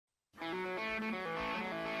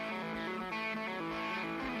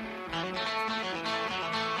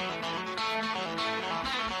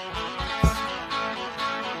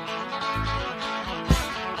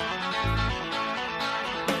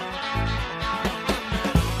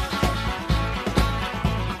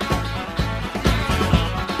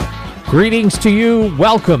Greetings to you.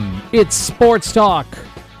 Welcome. It's Sports Talk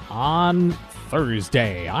on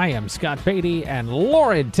Thursday. I am Scott Beatty, and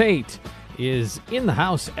Lauren Tate is in the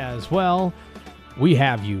house as well. We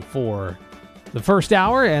have you for the first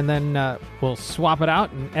hour, and then we'll swap it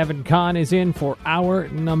out, and Evan Kahn is in for hour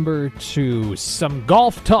number 2. Some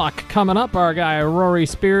golf talk coming up. Our guy Rory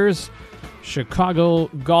Spears, Chicago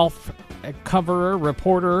golf coverer,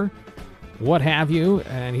 reporter, what have you,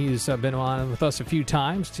 and he's been on with us a few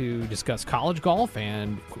times to discuss college golf,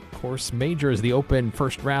 and of course majors. The Open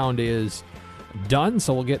first round is done,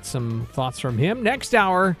 so we'll get some thoughts from him. Next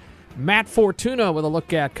hour, Matt Fortuna with a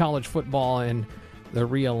look at college football and the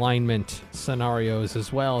realignment scenarios,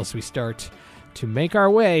 as well as we start to make our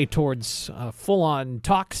way towards full-on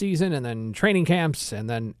talk season, and then training camps, and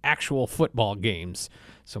then actual football games.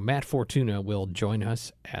 So Matt Fortuna will join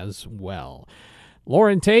us as well.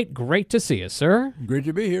 Lauren Tate, great to see you, sir. Great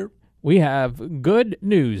to be here. We have good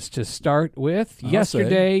news to start with.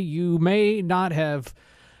 Yesterday, you may not have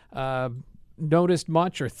noticed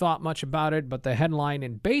much or thought much about it, but the headline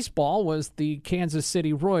in baseball was the Kansas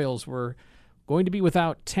City Royals were going to be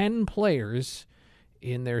without 10 players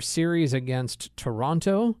in their series against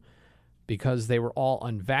Toronto because they were all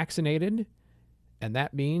unvaccinated, and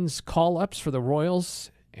that means call-ups for the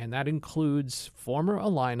Royals. And that includes former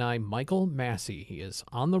Illini Michael Massey. He is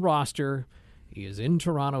on the roster. He is in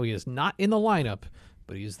Toronto. He is not in the lineup,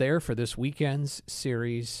 but he is there for this weekend's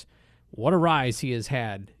series. What a rise he has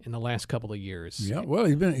had in the last couple of years. Yeah, well,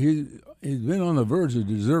 he's been on the verge of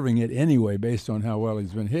deserving it anyway, based on how well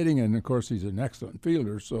he's been hitting, and of course he's an excellent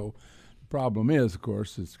fielder. So the problem is, of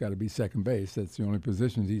course, it's got to be second base. That's the only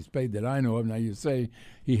positions he's played that I know of. Now you say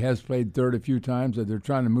he has played third a few times, that they're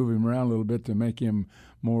trying to move him around a little bit to make him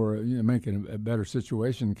more, make it a better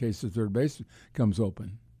situation in case the third base comes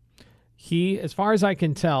open. He, as far as I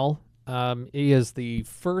can tell, he is the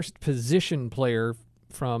first position player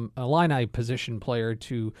from Illini position player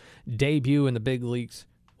to debut in the big leagues.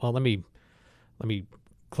 Well, let me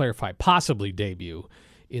clarify, possibly debut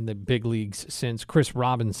in the big leagues since Chris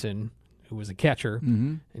Robinson, who was a catcher,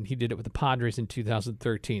 and he did it with the Padres in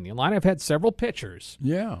 2013. The Illini have had several pitchers.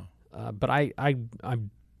 Yeah. But I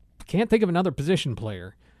can't think of another position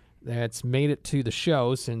player that's made it to the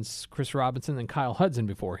show since Chris Robinson and Kyle Hudson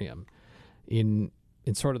before him in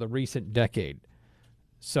sort of the recent decade.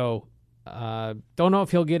 So don't know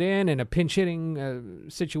if he'll get in a pinch hitting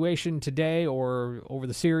situation today or over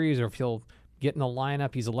the series, or if he'll get in the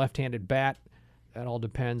lineup. He's a left-handed bat. That all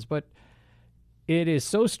depends. But it is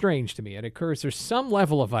so strange to me. It occurs. There's some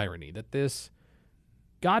level of irony that this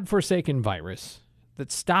godforsaken virus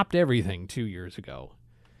that stopped everything 2 years ago,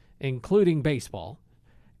 including baseball,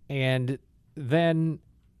 and then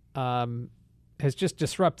has just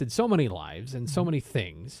disrupted so many lives and so many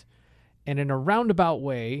things, and in a roundabout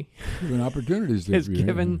way opportunities has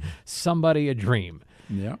given somebody a dream.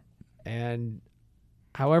 Yeah. And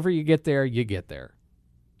however you get there, you get there.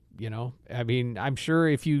 I mean, I'm sure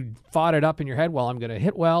if you thought it up in your head, well, I'm going to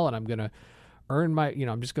hit well and I'm going to earn my,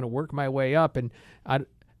 I'm just going to work my way up. And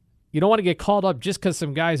you don't want to get called up just because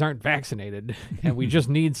some guys aren't vaccinated and we just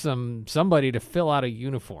need somebody to fill out a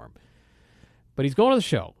uniform. But he's going to the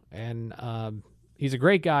show, and he's a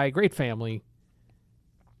great guy, great family,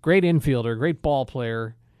 great infielder, great ball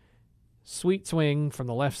player, sweet swing from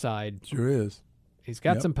the left side. Sure is. He's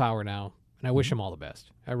got some power now, and I wish him all the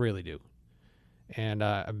best. I really do. And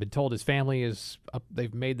I've been told his family is up.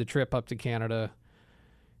 They've made the trip up to Canada.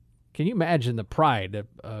 Can you imagine the pride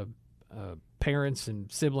of parents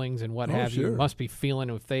and siblings and what have you must be feeling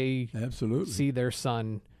if they see their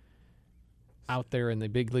son out there in the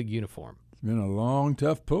big league uniform? It's been a long,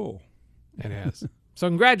 tough pull. It has. So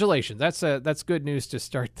congratulations. That's good news to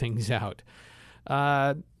start things out.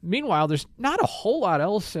 Meanwhile, there's not a whole lot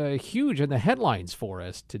else huge in the headlines for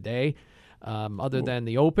us today, other than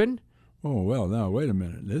the Open. Oh, well, now, wait a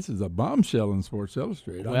minute. This is a bombshell in Sports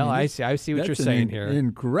Illustrated. Well, I see what you're saying here.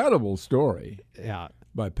 Incredible story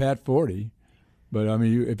by Pat Forty. But, I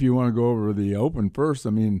mean, if you want to go over the Open first,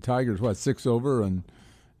 I mean, Tiger's, 6 over, and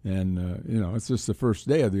it's just the first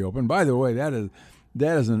day of the Open. By the way, that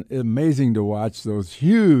is amazing to watch, those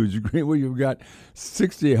huge green where you've got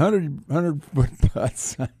 60, 100-foot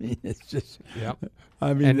putts. I mean, it's just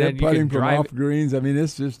I mean, they're putting from off greens. I mean,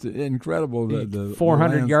 it's just incredible. The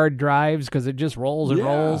 400-yard drives because it just rolls and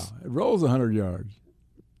rolls. It rolls 100 yards.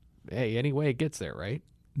 Hey, anyway it gets there, right?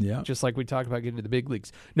 Yeah. Just like we talked about getting to the big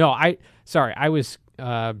leagues. No, I was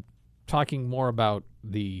talking more about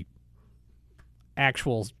the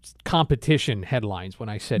actual competition headlines when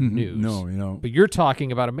I said news. No, But you're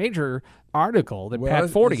talking about a major article that Pat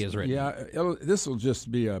Forty has written. Yeah, this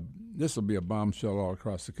will be a bombshell all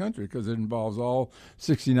across the country because it involves all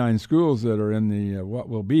 69 schools that are in the what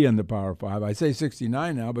will be in the Power Five. I say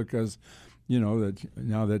 69 now because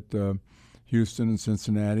that Houston and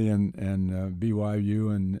Cincinnati and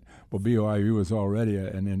BYU and BYU was already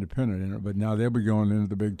an independent, but now they'll be going into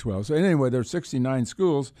the Big 12. So anyway, there's 69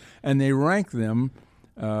 schools, and they rank them.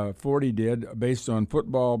 40 did based on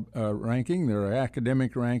football ranking, their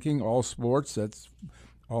academic ranking, all sports. That's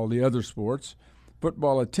all the other sports,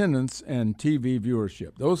 football attendance, and TV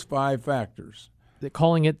viewership. Those 5 factors. They're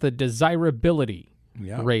calling it the desirability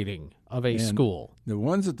rating of a school. The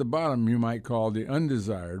ones at the bottom you might call the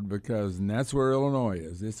undesired and that's where Illinois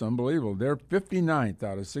is. It's unbelievable. They're 59th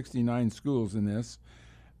out of 69 schools in this,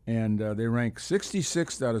 and they rank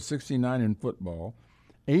 66th out of 69 in football,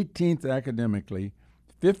 18th academically,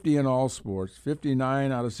 50 in all sports,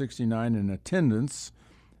 59 out of 69 in attendance,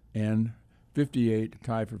 and 58,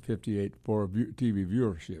 tied for 58 for TV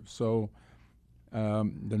viewership. So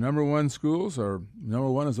the number one schools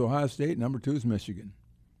number 1 is Ohio State, number 2 is Michigan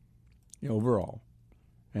overall.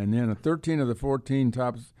 And then 13 of the 14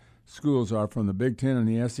 top schools are from the Big Ten and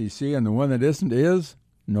the SEC, and the one that isn't is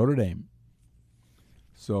Notre Dame.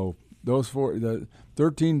 So those 4, the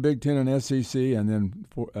 13 Big Ten and SEC, and then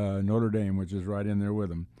Notre Dame, which is right in there with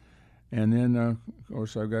them. And then, of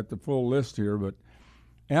course, I've got the full list here, but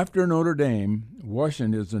after Notre Dame,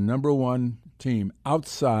 Washington is the number 1 team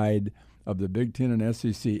outside of the Big Ten and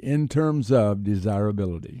SEC in terms of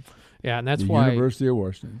desirability. Yeah, and that's the why University of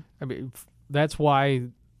Washington. I mean, that's why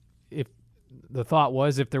if the thought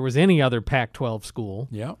was if there was any other Pac-12 school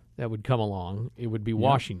that would come along, it would be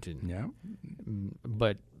Washington. Yeah.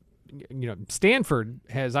 But Stanford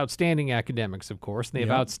has outstanding academics, of course. And they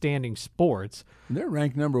have outstanding sports. They're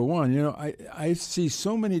ranked number 1. I see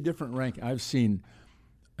so many different rankings. I've seen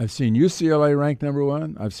UCLA ranked number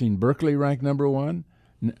 1. I've seen Berkeley ranked number 1.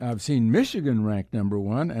 I've seen Michigan ranked number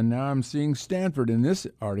 1, and now I'm seeing Stanford in this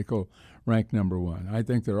article ranked number 1. I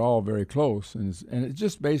think they're all very close, and it's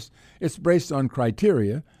just based on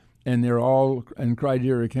criteria, and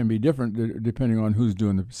criteria can be different depending on who's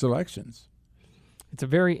doing the selections. It's a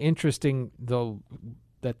very interesting, though,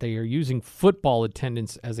 that they are using football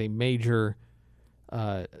attendance as a major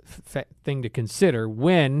thing to consider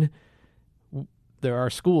when there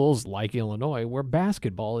are schools like Illinois where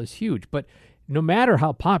basketball is huge. But no matter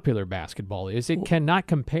how popular basketball is, it cannot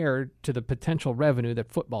compare to the potential revenue that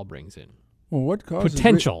football brings in. Well, what causes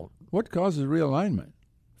what causes realignment?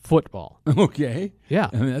 Football. Okay. Yeah.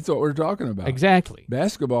 I mean, that's what we're talking about. Exactly.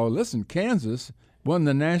 Basketball, listen, Kansas won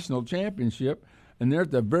the national championship, and they're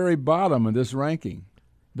at the very bottom of this ranking.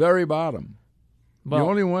 Very bottom. Well, the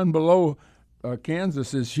only one below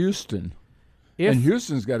Kansas is Houston. And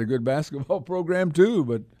Houston's got a good basketball program too.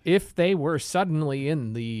 But if they were suddenly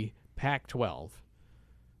in the Pac-12,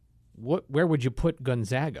 where would you put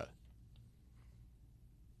Gonzaga?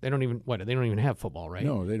 They don't even have football, right?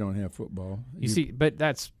 No, they don't have football. You see, but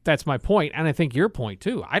that's my point, and I think your point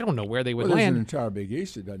too. I don't know where they would land. There's an entire Big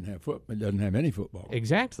East that doesn't have any football.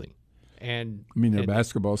 Exactly. And I mean, they're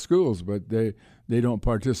basketball schools, but they don't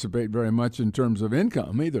participate very much in terms of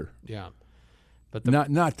income either. Yeah. But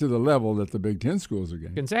not to the level that the Big Ten schools are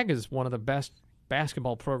getting. Gonzaga is one of the best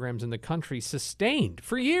basketball programs in the country, sustained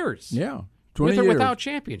for years. Yeah, 20 with or without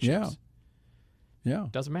championships. Yeah.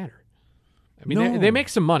 Doesn't matter. I mean, they make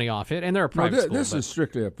some money off it, and they're a private school. This is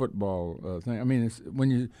strictly a football thing. I mean,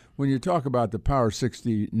 when you talk about the Power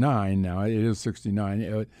 69 now, it is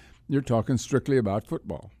 69. You're talking strictly about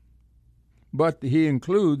football, but he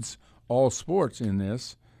includes all sports in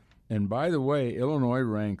this. And by the way, Illinois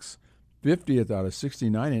ranks 50th out of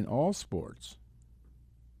 69 in all sports.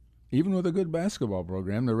 Even with a good basketball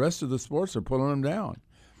program, the rest of the sports are pulling them down.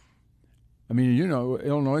 I mean,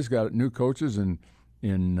 Illinois' got new coaches in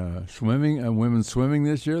swimming and women's swimming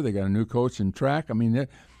this year. They got a new coach in track. I mean,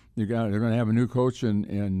 they're going to have a new coach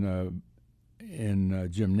in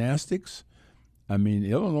gymnastics. I mean,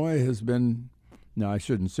 Illinois has been. Now, I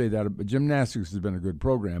shouldn't say that, but gymnastics has been a good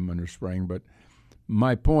program under Spring. But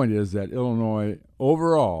my point is that Illinois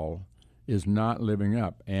overall is not living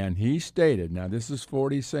up. And he stated, now this is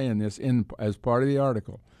Forty saying this as part of the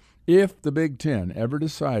article, if the Big Ten ever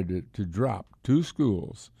decided to drop 2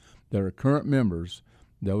 schools that are current members,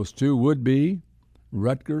 those 2 would be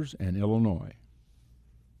Rutgers and Illinois.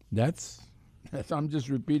 That's I'm just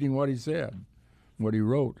repeating what he said, what he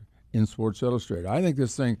wrote in Sports Illustrated. I think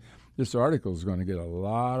this this article is going to get a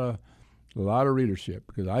lot of readership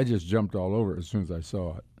because I just jumped all over it as soon as I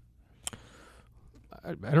saw it.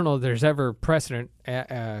 I don't know if there's ever precedent.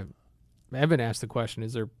 Evan asked the question,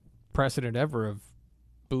 is there precedent ever of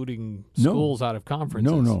booting schools out of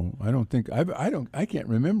conferences? No, I don't think I can't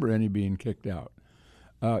remember any being kicked out.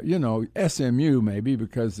 SMU maybe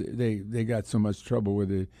because they got so much trouble with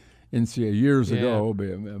the NCAA years ago.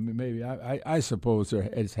 But maybe I suppose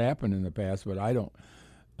it's happened in the past, but I don't.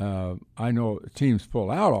 I know teams pull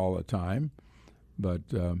out all the time, but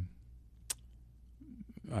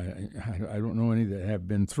I don't know any that have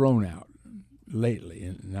been thrown out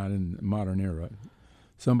lately, not in the modern era.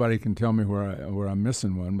 Somebody can tell me where I'm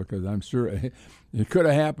missing one because I'm sure it could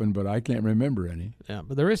have happened, but I can't remember any. Yeah,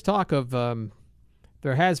 but there is talk of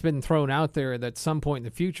there has been thrown out there that at some point in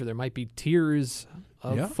the future there might be tiers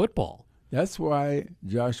of football. That's why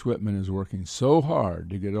Josh Whitman is working so hard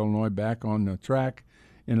to get Illinois back on the track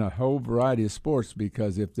in a whole variety of sports,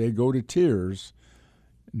 because if they go to tiers,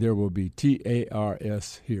 there will be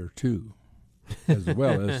TARS here too, as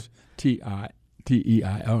well as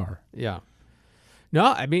TEIR. Yeah. No,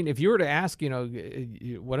 I mean, if you were to ask,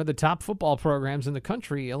 what are the top football programs in the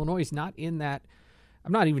country, Illinois is not in that.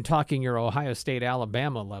 I'm not even talking your Ohio State,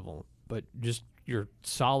 Alabama level, but just your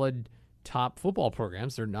solid top football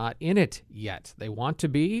programs. They're not in it yet. They want to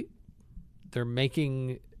be. They're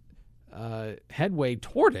making headway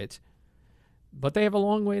toward it, but they have a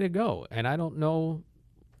long way to go. And I don't know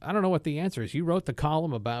what the answer is. You wrote the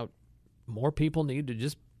column about more people need to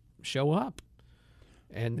just show up.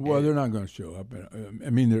 Well, they're not going to show up. I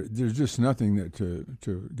mean, there's just nothing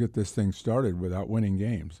to get this thing started without winning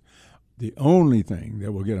games. The only thing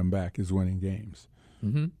that will get them back is winning games.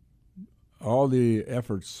 Mm-hmm. All the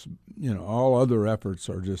efforts, all other efforts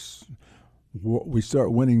are just. We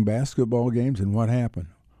start winning basketball games, and what happened?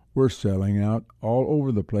 We're selling out all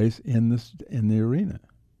over the place in the arena.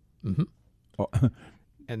 Mm-hmm.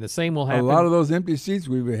 And the same will happen. A lot of those empty seats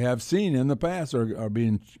we have seen in the past are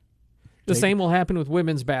being. The same will happen with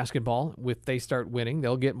women's basketball. If they start winning,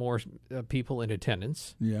 they'll get more people in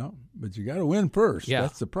attendance. Yeah, but you got to win first. Yeah.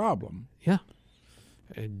 That's the problem. Yeah.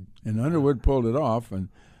 And Underwood pulled it off,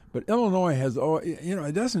 but Illinois has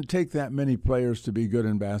it doesn't take that many players to be good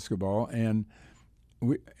in basketball, and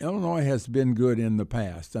Illinois has been good in the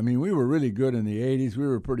past. I mean, we were really good in the 80s. We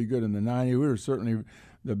were pretty good in the 90s. We were certainly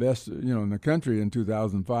the best, in the country in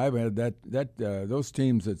 2005. I had those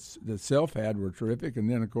teams that Self had were terrific. And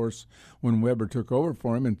then, of course, when Weber took over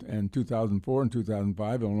for him in 2004 and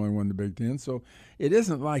 2005, Illinois won the Big Ten. So it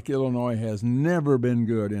isn't like Illinois has never been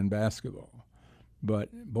good in basketball.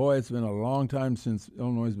 But, boy, it's been a long time since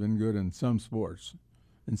Illinois has been good in some sports,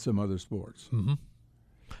 in some other sports. Mm-hmm.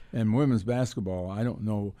 And women's basketball, I don't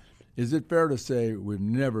know. Is it fair to say we've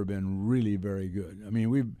never been really very good? I mean,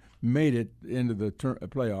 we've made it into the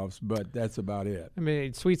playoffs, but that's about it. I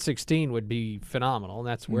mean, Sweet 16 would be phenomenal, and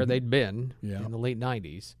that's where they'd been in the late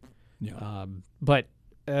 90s. Yeah. But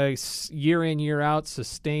year in, year out,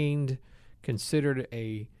 sustained, considered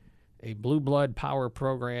a blue blood power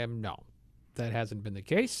program, no. That hasn't been the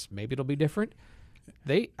case. Maybe it'll be different.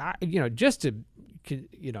 Just to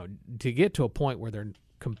get to a point where they're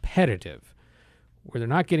competitive, where they're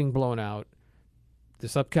not getting blown out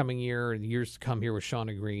this upcoming year and years to come here with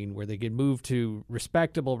Shauna Green, where they can move to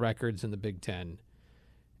respectable records in the Big Ten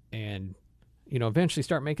and, eventually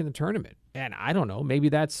start making the tournament. And I don't know, maybe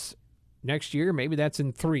that's next year, maybe that's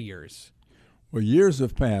in 3 years. Well, years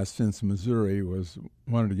have passed since Missouri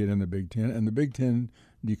wanted to get in the Big Ten, and the Big Ten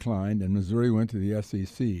declined, and Missouri went to the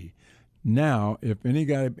SEC. Now, if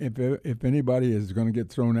anybody is going to get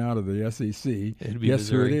thrown out of the SEC, guess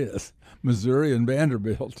who it is? Missouri and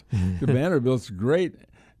Vanderbilt. The Vanderbilt's great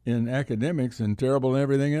in academics and terrible in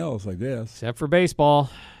everything else, I guess. Except for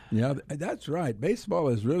baseball. Yeah, that's right. Baseball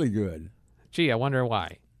is really good. Gee, I wonder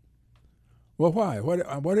why. Well, why?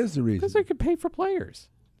 What is the reason? Because they could pay for players.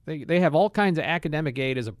 They have all kinds of academic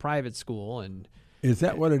aid as a private school, and is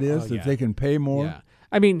that what it is? That they can pay more? Yeah.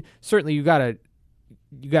 I mean, certainly you got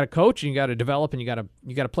to coach and you got to develop and you got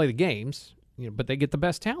to play the games, but they get the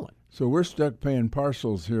best talent. So we're stuck paying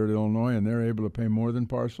partials here at Illinois, and they're able to pay more than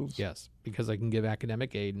partials? Yes, because they can give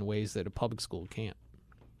academic aid in ways that a public school can't.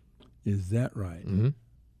 Is that right? Mm-hmm.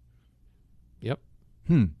 Yep.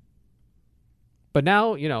 But But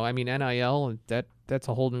now, NIL, that's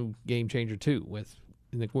a whole new game changer too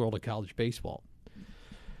in the world of college baseball.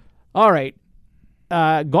 All right.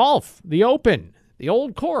 Golf, the Open, the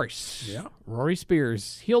old course. Yeah. Rory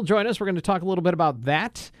Spears. He'll join us. We're going to talk a little bit about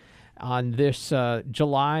that on this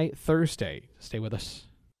July Thursday. Stay with us.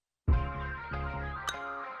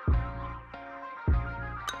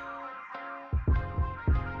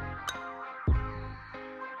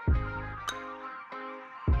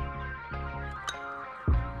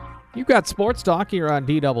 You've got Sports Talk here on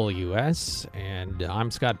DWS, and I'm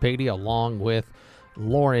Scott Beatty along with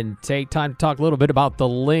Lauren Tate. Time to talk a little bit about the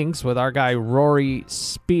links with our guy Rory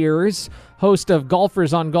Spears, host of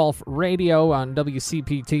Golfers on Golf Radio on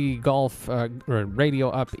WCPT Golf Radio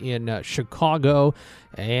up in Chicago,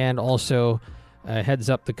 and also heads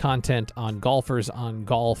up the content on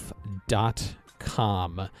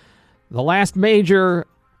golfersongolf.com. The last major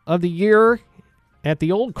of the year at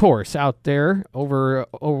the old course out there over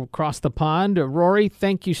across the pond. Rory,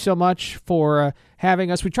 thank you so much for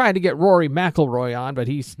having us. We tried to get Rory McIlroy on, but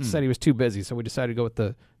he said he was too busy, so we decided to go with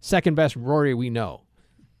the second best Rory we know.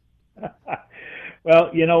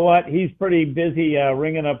 Well, you know what? He's pretty busy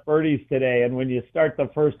ringing up birdies today, and when you start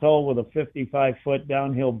the first hole with a 55-foot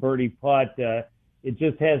downhill birdie putt, it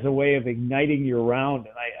just has a way of igniting your round,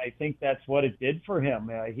 and I think that's what it did for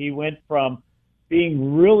him. He went from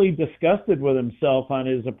being really disgusted with himself on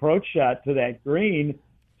his approach shot to that green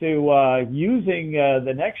to using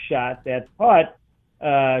the next shot, that putt,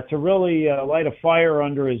 to really light a fire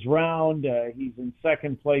under his round. He's in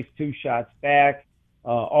second place, 2 shots back.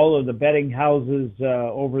 All of the betting houses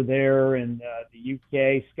over there in the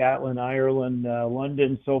UK, Scotland, Ireland,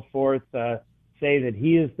 London, so forth, say that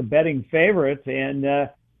he is the betting favorite, and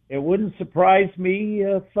it wouldn't surprise me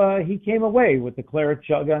if he came away with the claret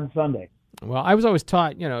jug on Sunday. Well, I was always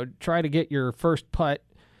taught, try to get your first putt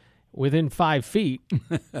within 5 feet,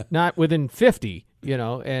 not within 50,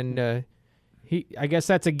 and I guess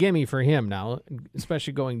that's a gimme for him now,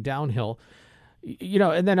 especially going downhill.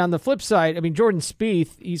 And then on the flip side, Jordan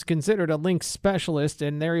Spieth, he's considered a links specialist,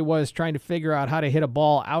 and there he was trying to figure out how to hit a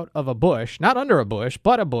ball out of a bush, not under a bush,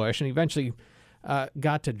 but a bush, and eventually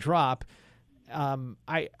got to drop.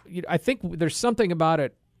 I think there's something about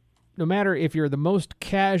it. No matter if you're the most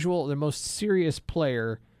casual, the most serious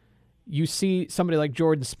player, you see somebody like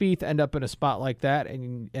Jordan Spieth end up in a spot like that,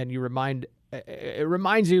 and it reminds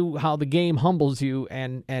you how the game humbles you,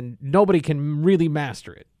 and nobody can really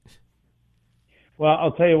master it. Well,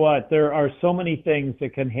 I'll tell you what, there are so many things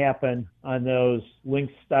that can happen on those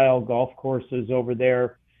links-style golf courses over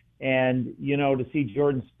there, and to see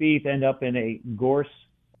Jordan Spieth end up in a gorse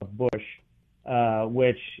bush,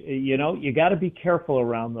 which, you got to be careful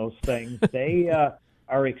around those things. They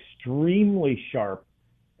are extremely sharp.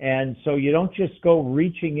 And so you don't just go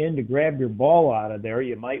reaching in to grab your ball out of there.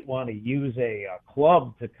 You might want to use a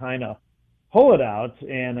club to kind of pull it out.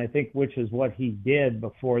 And I think which is what he did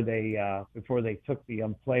before they took the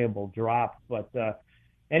unplayable drop. But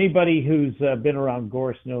anybody who's been around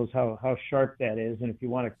gorse knows how sharp that is. And if you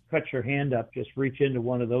want to cut your hand up, just reach into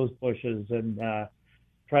one of those bushes and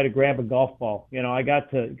try to grab a golf ball. I got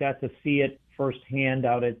to see it firsthand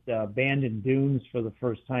out at Bandon Dunes for the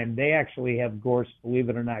first time. They actually have gorse, believe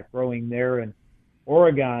it or not, growing there in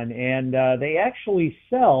Oregon, and they actually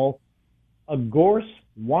sell a gorse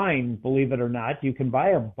wine, believe it or not. You can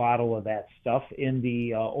buy a bottle of that stuff in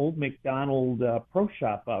the Old McDonald Pro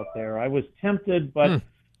Shop out there. I was tempted, but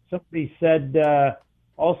somebody said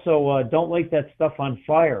also don't light that stuff on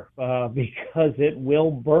fire because it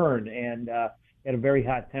will burn, and at a very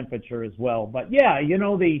hot temperature as well. But yeah,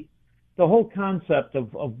 the whole concept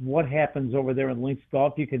of what happens over there in links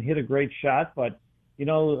golf, you can hit a great shot, but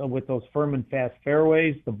with those firm and fast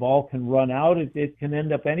fairways, the ball can run out. It can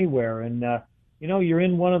end up anywhere, and you're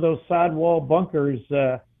in one of those sod wall bunkers.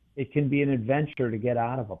 It can be an adventure to get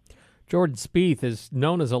out of them. Jordan Spieth is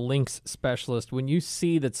known as a links specialist. When you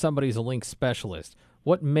see that somebody's a links specialist,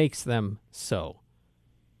 what makes them so?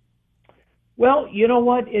 Well, you know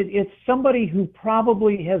what? It's somebody who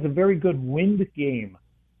probably has a very good wind game.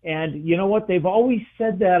 And you know what? They've always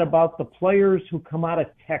said that about the players who come out of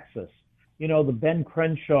Texas. The Ben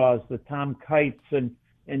Crenshaws, the Tom Kites, and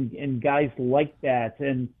guys like that.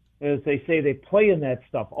 And as they say, they play in that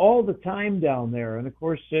stuff all the time down there. And of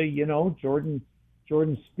course, Jordan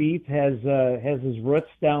Spieth has his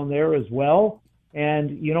roots down there as well.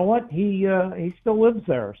 And you know what? He still lives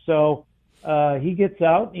there. So he gets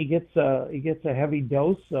out, and he gets a heavy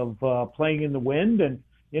dose of playing in the wind. And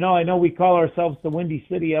I know we call ourselves the Windy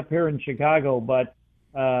City up here in Chicago, but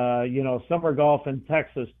summer golf in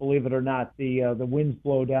Texas, believe it or not, the winds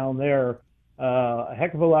blow down there a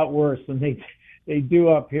heck of a lot worse than they do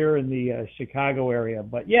up here in the Chicago area.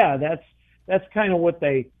 But yeah, that's kind of what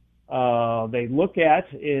they look at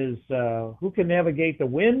is who can navigate the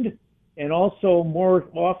wind, and also more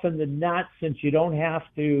often than not, since you don't have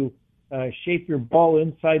to shape your ball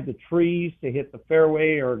inside the trees to hit the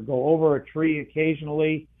fairway or go over a tree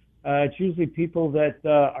occasionally. It's usually people that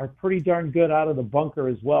are pretty darn good out of the bunker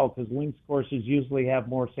as well, because links courses usually have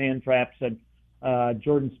more sand traps, and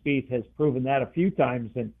Jordan Spieth has proven that a few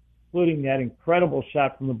times. And including that incredible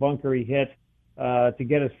shot from the bunker he hit to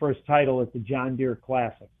get his first title at the John Deere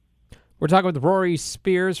Classic. We're talking with Rory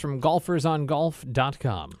Spears from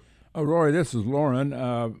golfersongolf.com. Rory, this is Lauren.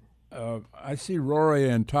 I see Rory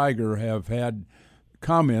and Tiger have had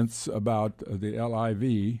comments about the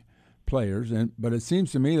LIV players, but it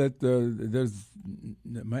seems to me that there's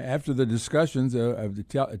after the discussions of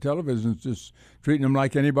the television is just treating them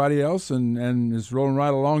like anybody else, and it's rolling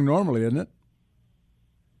right along normally, isn't it?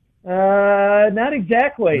 Not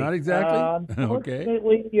exactly. Not exactly. Okay.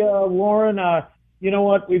 Lauren, you know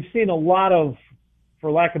what? We've seen a lot of,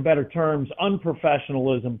 for lack of better terms,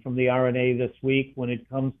 unprofessionalism from the R&A this week when it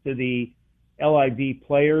comes to the LIV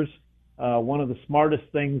players. One of the smartest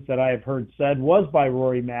things that I have heard said was by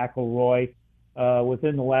Rory McIlroy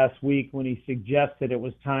within the last week when he suggested it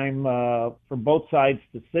was time for both sides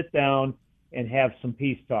to sit down and have some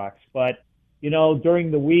peace talks. But, you know,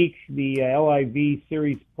 during the week, the LIV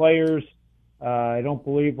Series players, I don't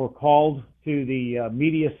believe were called to the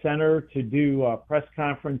media center to do press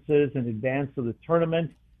conferences in advance of the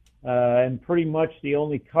tournament. And pretty much the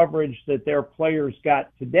only coverage that their players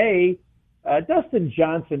got today, Dustin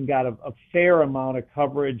Johnson got a fair amount of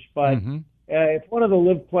coverage, but if one of the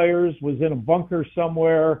LIV players was in a bunker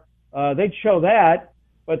somewhere, they'd show that,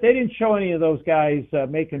 but they didn't show any of those guys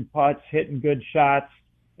making putts, hitting good shots,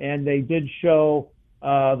 and they did show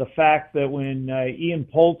the fact that when Ian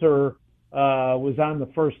Poulter was on the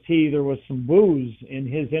first tee, there was some boos in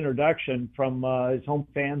his introduction from his home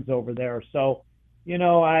fans over there. So, you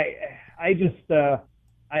know, I've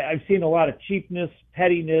seen a lot of cheapness,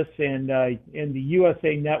 pettiness, and the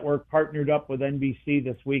USA Network partnered up with NBC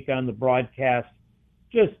this week on the broadcast.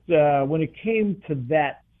 Just when it came to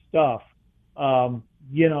that stuff,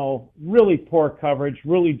 you know, really poor coverage,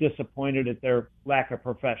 really disappointed at their lack of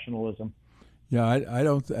professionalism. Yeah, I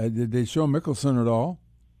don't. Did they show Mickelson at all?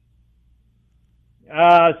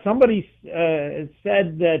 Somebody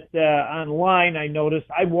said that online. I noticed.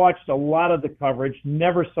 I watched a lot of the coverage.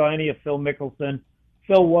 Never saw any of Phil Mickelson.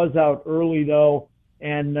 Phil was out early though,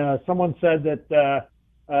 and someone said that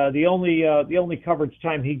the only coverage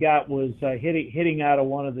time he got was hitting out of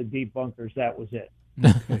one of the deep bunkers. That was it.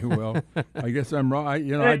 Okay, well, I guess I'm wrong. I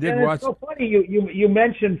did watch. It's so funny you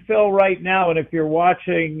mentioned Phil right now, and if you're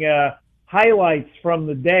watching highlights from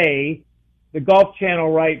the day, the Golf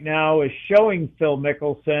Channel right now is showing Phil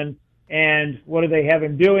Mickelson, and what do they have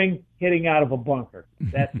him doing? Hitting out of a bunker.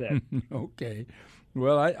 That's it. Okay.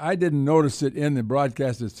 Well, I didn't notice it in the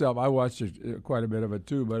broadcast itself. I watched quite a bit of it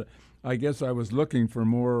too, but I guess I was looking for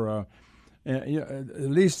more. At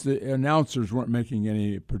least the announcers weren't making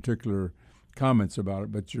any particular comments about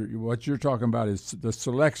it. But what you're talking about is the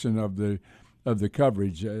selection of the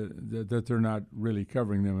coverage that they're not really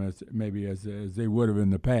covering them as they would have in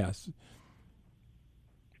the past.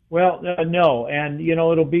 Well, no, and you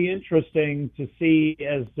know it'll be interesting to see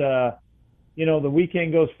as you know the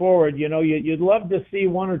weekend goes forward. You know, you'd love to see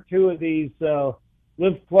one or two of these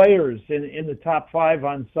LIV players in the top 5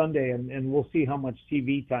 on Sunday, and we'll see how much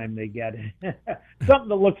TV time they get. Something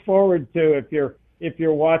to look forward to if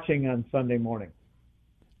you're watching on Sunday morning.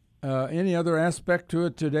 Any other aspect to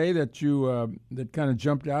it today that you that kind of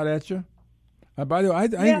jumped out at you? By the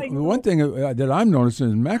way, one thing that I'm noticing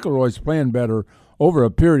is McIlroy's playing better over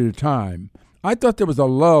a period of time. I thought there was a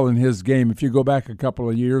lull in his game if you go back a couple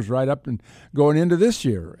of years, right up and going into this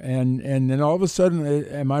year, and then all of a sudden,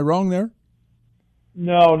 am I wrong there?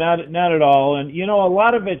 No, not at all. And you know, a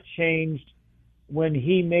lot of it changed when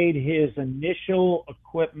he made his initial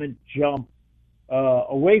equipment jump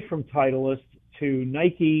away from Titleist to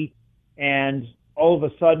Nike, and all of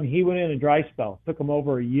a sudden he went in a dry spell. It took him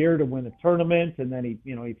over a year to win a tournament, and then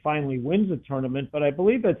he finally wins a tournament. But I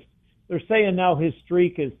believe they're saying now his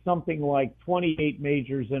streak is something like 28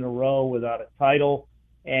 majors in a row without a title.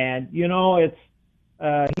 And, you know,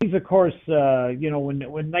 he's, of course, you know,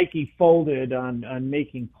 when Nike folded on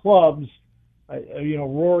making clubs, you know,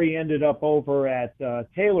 Rory ended up over at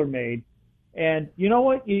TaylorMade. And you know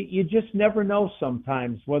what? You just never know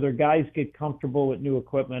sometimes whether guys get comfortable with new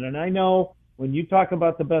equipment. And I know when you talk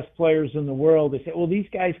about the best players in the world, they say, well, these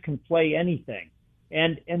guys can play anything.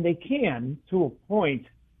 And they can to a point.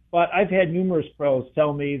 But I've had numerous pros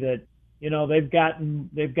tell me that, you know, they've gotten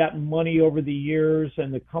money over the years,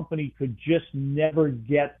 and the company could just never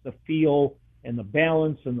get the feel and the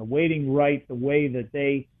balance and the weighting right the way that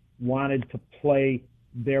they wanted to play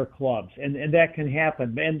their clubs. And that can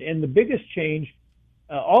happen. And the biggest change,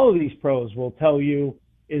 all of these pros will tell you,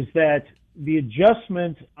 is that the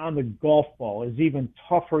adjustment on the golf ball is even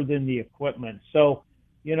tougher than the equipment. So,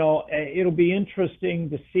 you know, it'll be interesting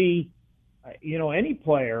to see any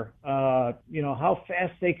player, how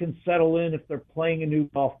fast they can settle in if they're playing a new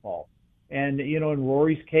golf ball. And, in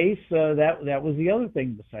Rory's case, that was the other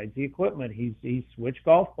thing besides the equipment. He's switched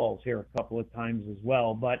golf balls here a couple of times as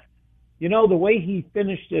well. But, the way he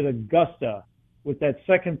finished at Augusta with that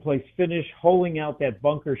second place finish, holing out that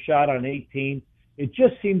bunker shot on 18, it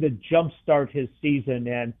just seemed to jumpstart his season.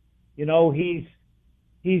 And,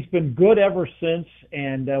 he's been good ever since,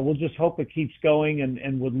 and we'll just hope it keeps going,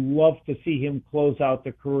 and would love to see him close out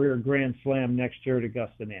the career Grand Slam next year at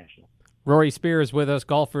Augusta National. Rory Spears with us.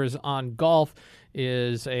 Golfers on Golf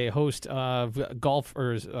is a host of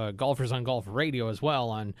Golfers on Golf Radio as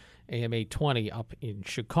well on AM 820 up in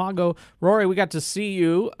Chicago. Rory, we got to see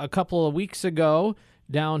you a couple of weeks ago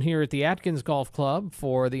down here at the Atkins Golf Club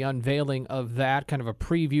for the unveiling of that, kind of a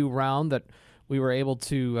preview round that we were able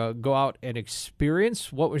to go out and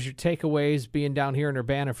experience. What was your takeaways being down here in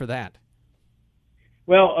Urbana for that?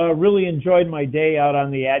 Well, really enjoyed my day out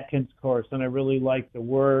on the Atkins course, and I really liked the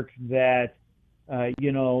work that,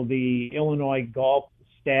 the Illinois golf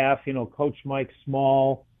staff, Coach Mike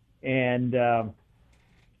Small and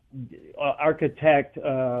architect,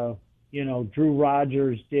 Drew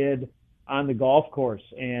Rogers did on the golf course.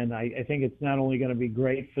 And I think it's not only going to be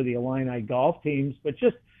great for the Illini golf teams, but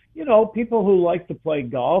just, people who like to play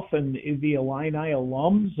golf and the Illini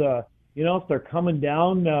alums, if they're coming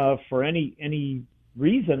down for any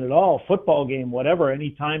reason at all, football game, whatever,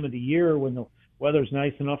 any time of the year when the weather's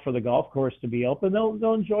nice enough for the golf course to be open,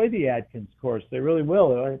 they'll enjoy the Atkins course. They really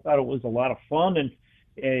will. I thought it was a lot of fun, and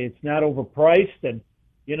it's not overpriced. And,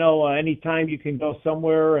 anytime you can go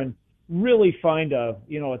somewhere and really find a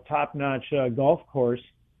top-notch golf course.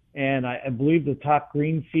 And I believe the top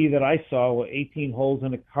green fee that I saw, 18 holes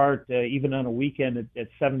in a cart, even on a weekend at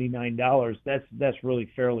 $79. That's really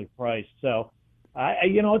fairly priced. So,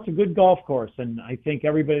 it's a good golf course, and I think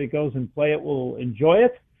everybody that goes and play it will enjoy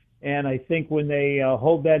it. And I think when they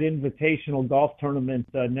hold that invitational golf tournament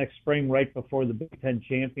next spring, right before the Big Ten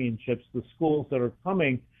championships, the schools that are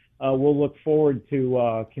coming will look forward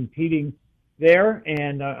to competing there.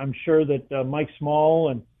 And I'm sure that Mike Small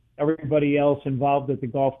and everybody else involved at the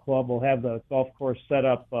golf club will have the golf course set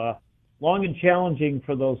up long and challenging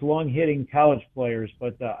for those long-hitting college players.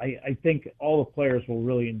 But I think all the players will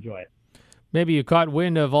really enjoy it. Maybe you caught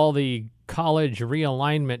wind of all the college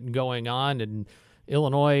realignment going on, and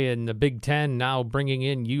Illinois and the Big Ten now bringing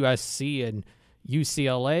in USC and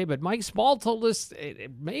UCLA. But Mike Small told us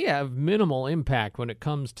it may have minimal impact when it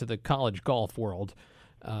comes to the college golf world,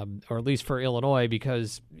 or at least for Illinois,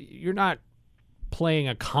 because you're not playing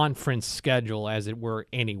a conference schedule, as it were,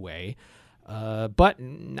 anyway. But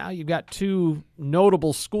now you've got two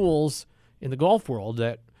notable schools in the golf world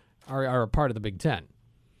that are a part of the Big Ten.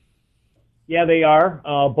 Yeah, they are.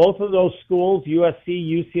 Both of those schools, USC,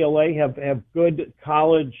 UCLA, have good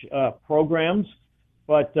college programs.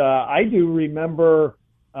 But I do remember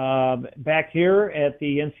back here at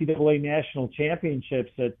the NCAA National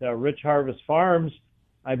Championships at Rich Harvest Farms,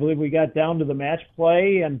 I believe we got down to the match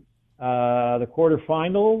play and the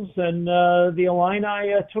quarterfinals, and the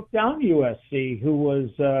Illini took down USC, who was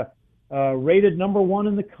rated number one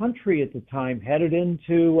in the country at the time, headed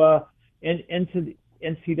into the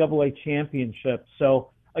NCAA championship. So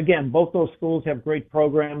again, both those schools have great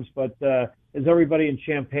programs, but as everybody in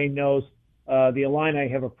Champaign knows, the Illini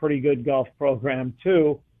have a pretty good golf program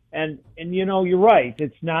too. And you're right.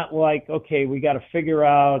 It's not like, okay, we got to figure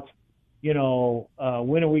out,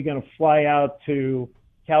 when are we going to fly out to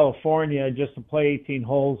California just to play 18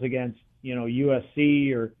 holes against,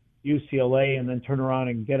 USC or UCLA and then turn around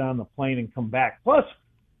and get on the plane and come back. Plus,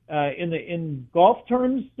 in golf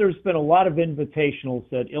terms, there's been a lot of invitationals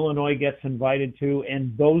that Illinois gets invited to,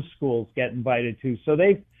 and those schools get invited to. So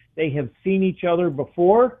they have seen each other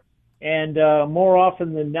before, and more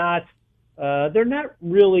often than not, they're not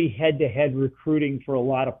really head-to-head recruiting for a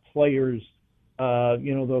lot of players.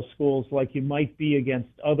 Those schools, like you might be against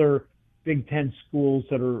other Big Ten schools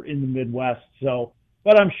that are in the Midwest. So,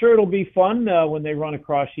 but I'm sure it'll be fun when they run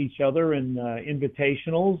across each other in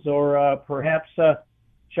invitationals, or perhaps.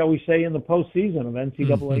 Shall we say, in the postseason of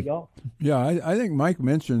NCAA golf. Yeah, I think Mike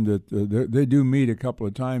mentioned that they do meet a couple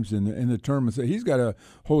of times in the tournaments. He's got a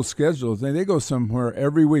whole schedule. They go somewhere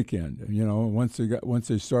every weekend, once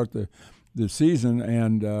they start the season,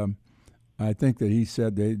 and I think that he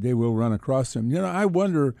said they will run across him. I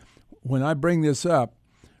wonder, when I bring this up,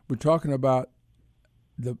 we're talking about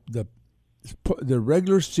the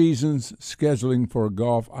regular season's scheduling for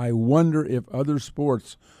golf. I wonder if other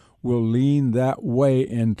sports will lean that way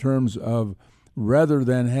in terms of, rather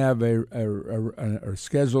than have a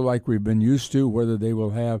schedule like we've been used to, whether they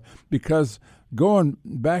will have, because going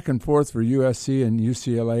back and forth for USC and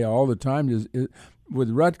UCLA all the time with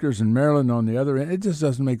Rutgers and Maryland on the other end, it just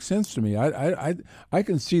doesn't make sense to me. I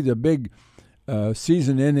can see the big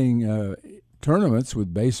season-ending tournaments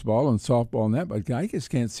with baseball and softball and that, but I just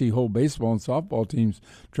can't see whole baseball and softball teams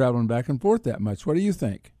traveling back and forth that much. What do you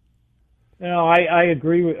think? I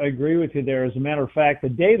agree with you there. As a matter of fact, the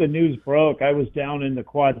day the news broke, I was down in the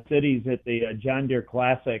Quad Cities at the John Deere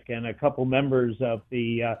Classic, and a couple members of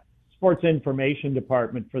the Sports Information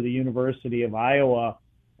Department for the University of Iowa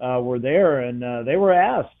were there, and they were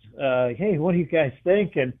asked, hey, what do you guys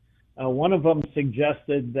think? And one of them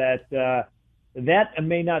suggested that that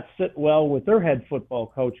may not sit well with their head football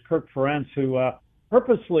coach, Kirk Ferentz, who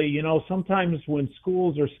purposely, sometimes when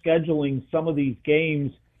schools are scheduling some of these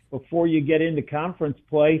games before you get into conference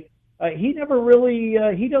play, he never really,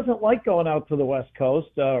 he doesn't like going out to the West Coast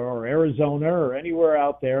or Arizona or anywhere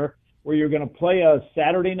out there where you're going to play a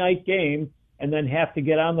Saturday night game and then have to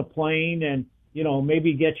get on the plane and,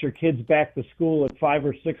 maybe get your kids back to school at 5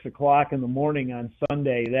 or 6 o'clock in the morning on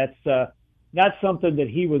Sunday. That's not something that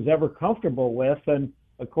he was ever comfortable with. And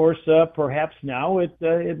of course, perhaps now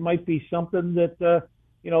it might be something that,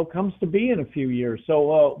 comes to be in a few years.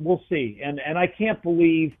 So we'll see. And I can't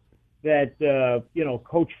believe that,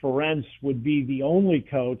 Coach Ferentz would be the only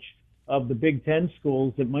coach of the Big Ten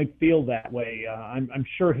schools that might feel that way. I'm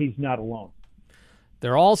sure he's not alone.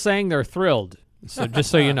 They're all saying they're thrilled. So just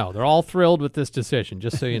so you know, they're all thrilled with this decision,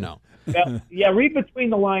 just so you know. Yeah, read between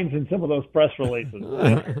the lines in some of those press releases.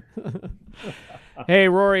 Hey,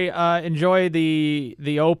 Rory, enjoy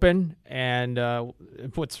the Open and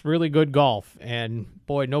what's really good golf. And,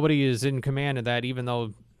 boy, nobody is in command of that, even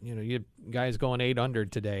though, you guys going 8 under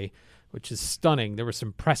today, which is stunning. There was some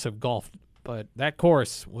impressive golf, but that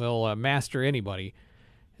course will master anybody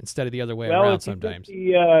instead of the other way around sometimes.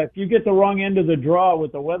 If you get the wrong end of the draw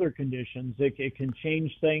with the weather conditions, it can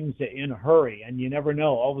change things in a hurry, and you never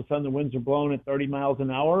know. All of a sudden the winds are blowing at 30 miles an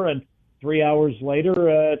hour, and 3 hours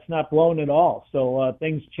later it's not blowing at all. So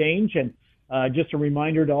things change, and just a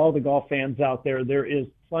reminder to all the golf fans out there, there is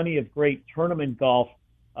plenty of great tournament golf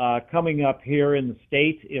coming up here in the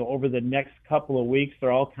state over the next couple of weeks.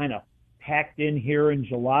 They're all kind of packed in here in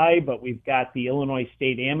July, but we've got the Illinois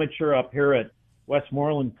State Amateur up here at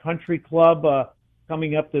Westmoreland Country Club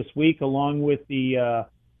coming up this week, along with the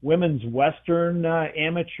Women's Western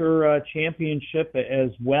Amateur Championship as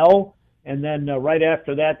well. And then right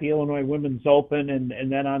after that, the Illinois Women's Open,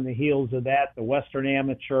 and then on the heels of that, the Western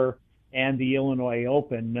Amateur and the Illinois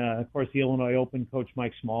Open. Of course, the Illinois Open, Coach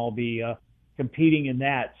Mike Small will be competing in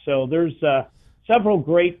that. So there's several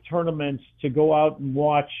great tournaments to go out and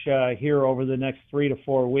watch here over the next 3 to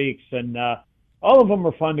 4 weeks, and all of them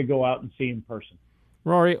are fun to go out and see in person.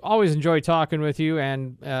 Rory, always enjoy talking with you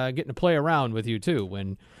and getting to play around with you, too,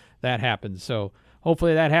 when that happens. So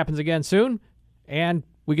hopefully that happens again soon, and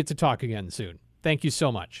we get to talk again soon. Thank you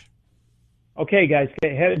so much. Okay, guys.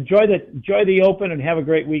 Enjoy the Open and have a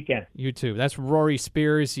great weekend. You too. That's Rory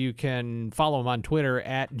Spears. You can follow him on Twitter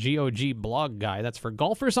at GOGBlogGuy. That's for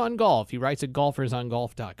Golfers on Golf. He writes at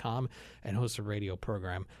golfersongolf.com and hosts a radio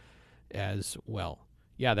program as well.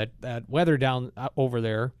 Yeah, that weather down over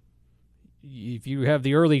there, if you have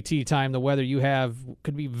the early tee time, the weather you have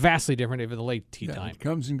could be vastly different if the late tee time. It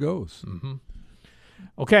comes and goes. Mm-hmm.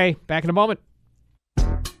 Okay, back in a moment.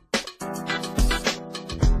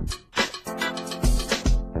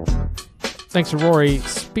 Thanks to Rory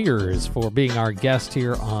Spears for being our guest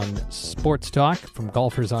here on Sports Talk from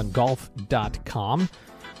golfersongolf.com.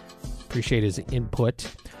 Appreciate his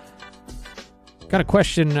input. Got a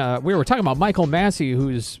question. We were talking about Michael Massey,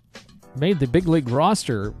 who's made the big league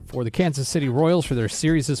roster for the Kansas City Royals for their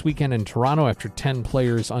series this weekend in Toronto after 10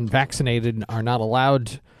 players unvaccinated are not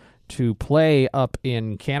allowed to play up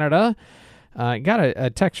in Canada. Got a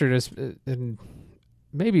texture, and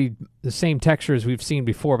maybe the same texture as we've seen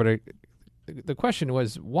before, but the question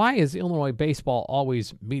was, why is Illinois baseball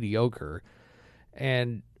always mediocre?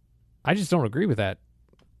 And I just don't agree with that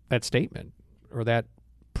statement or that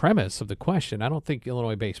premise of the question. I don't think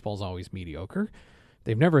Illinois baseball is always mediocre.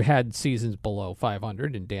 They've never had seasons below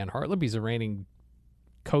 500, and Dan Hartleby's a reigning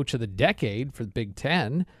coach of the decade for the Big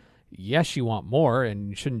Ten. Yes, you want more, and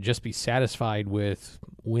you shouldn't just be satisfied with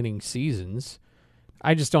winning seasons.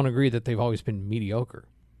 I just don't agree that they've always been mediocre.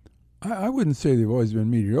 I wouldn't say they've always been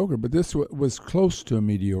mediocre, but this was close to a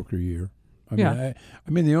mediocre year. I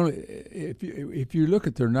mean, the only if you look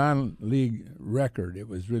at their non-league record, it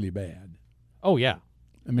was really bad. Oh yeah,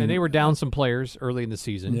 I mean, and they were down some players early in the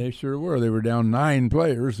season. They sure were. They were down 9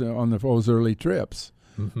 players on those early trips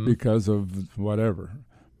because of whatever.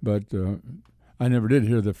 But I never did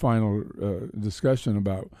hear the final discussion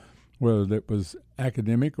about whether that was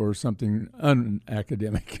academic or something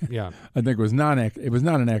unacademic. Yeah. I think it was not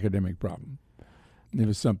an academic problem. It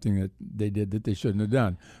was something that they did that they shouldn't have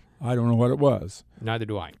done. I don't know what it was. Neither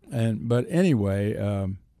do I. But anyway,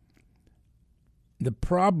 the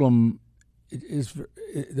problem is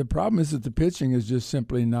that the pitching is just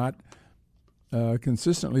simply not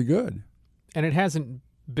consistently good. And it hasn't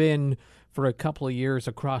been for a couple of years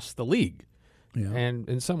across the league. Yeah. And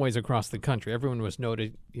in some ways across the country. Everyone was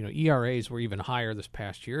noted, ERAs were even higher this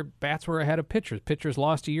past year. Bats were ahead of pitchers. Pitchers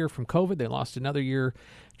lost a year from COVID. They lost another year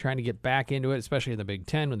trying to get back into it, especially in the Big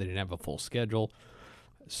Ten when they didn't have a full schedule.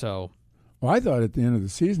 So, well, I thought at the end of the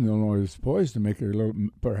season Illinois was poised to make a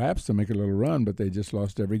little run, but they just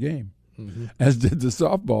lost every game. Mm-hmm. As did the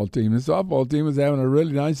softball team. The softball team was having a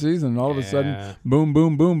really nice season, and all of a sudden, boom,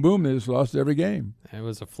 boom, boom, boom, they just lost every game. It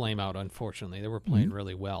was a flame out, unfortunately. They were playing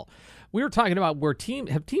really well. We were talking about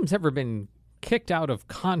have teams ever been kicked out of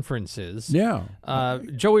conferences? Yeah.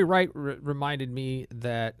 Joey Wright reminded me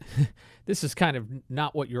that this is kind of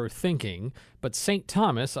not what you're thinking, but St.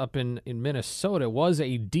 Thomas up in Minnesota was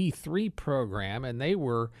a D3 program, and they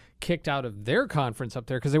were kicked out of their conference up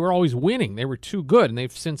there because they were always winning. They were too good, and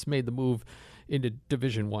they've since made the move into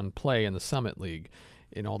Division I play in the Summit League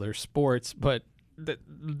in all their sports. But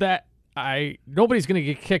nobody's going to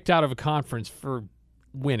get kicked out of a conference for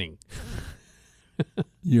winning.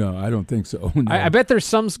 Yeah, I don't think so. No. I bet there's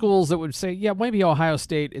some schools that would say, yeah, maybe Ohio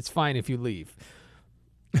State, it's fine if you leave.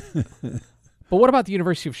 But what about the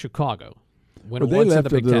University of Chicago? Well, they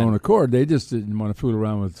left of their own accord. They just didn't want to fool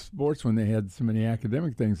around with sports when they had so many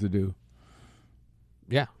academic things to do.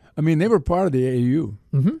 Yeah. I mean, they were part of the AAU.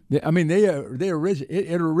 Mm-hmm.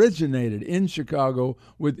 It originated in Chicago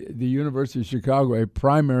with the University of Chicago, a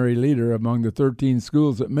primary leader among the 13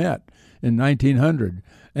 schools that met in 1900.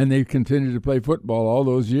 And they continued to play football all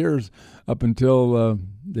those years up until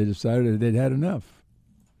they decided they'd had enough.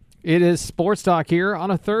 It is Sports Talk here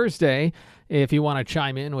on a Thursday. If you want to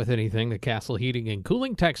chime in with anything, the Castle Heating and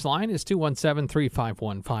Cooling text line is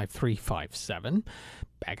 217-351-5357.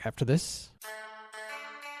 Back after this.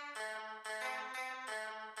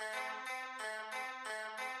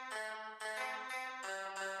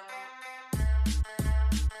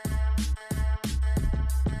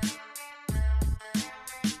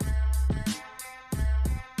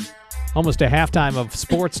 Almost a halftime of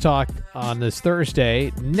Sports Talk on this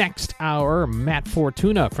Thursday. Next hour, Matt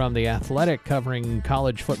Fortuna from The Athletic covering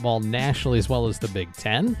college football nationally as well as the Big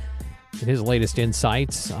Ten. And his latest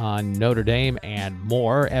insights on Notre Dame and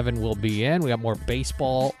more. Evan will be in. We got more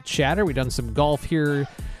baseball chatter. We've done some golf here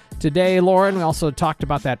today, Lauren. We also talked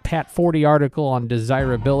about that Pat Forty article on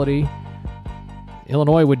desirability.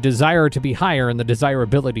 Illinois would desire to be higher in the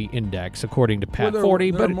desirability index, according to Pat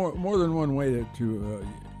Forty. But more than one way to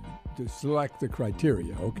select the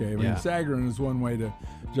criteria. Okay, I mean, Sagarin is one way to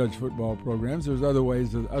judge football programs. There's other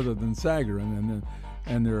ways other than Sagarin,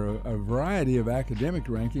 and there are a variety of academic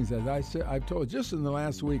rankings. As I said, I've told just in the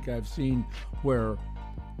last week, I've seen where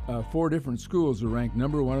 4 different schools are ranked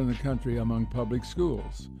number 1 in the country among public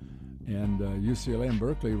schools, and UCLA and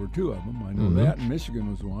Berkeley were 2 of them. I know that, and Michigan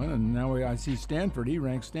was 1, and now I see Stanford. He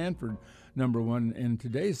ranks Stanford number 1 in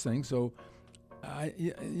today's thing. So.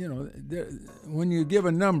 When you give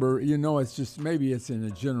a number, it's just maybe it's in a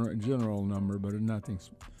general number, but nothing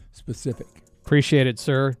specific. Appreciate it,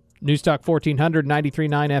 sir. News Talk 1400,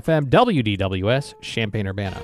 93.9 FM, WDWS, Champaign-Urbana.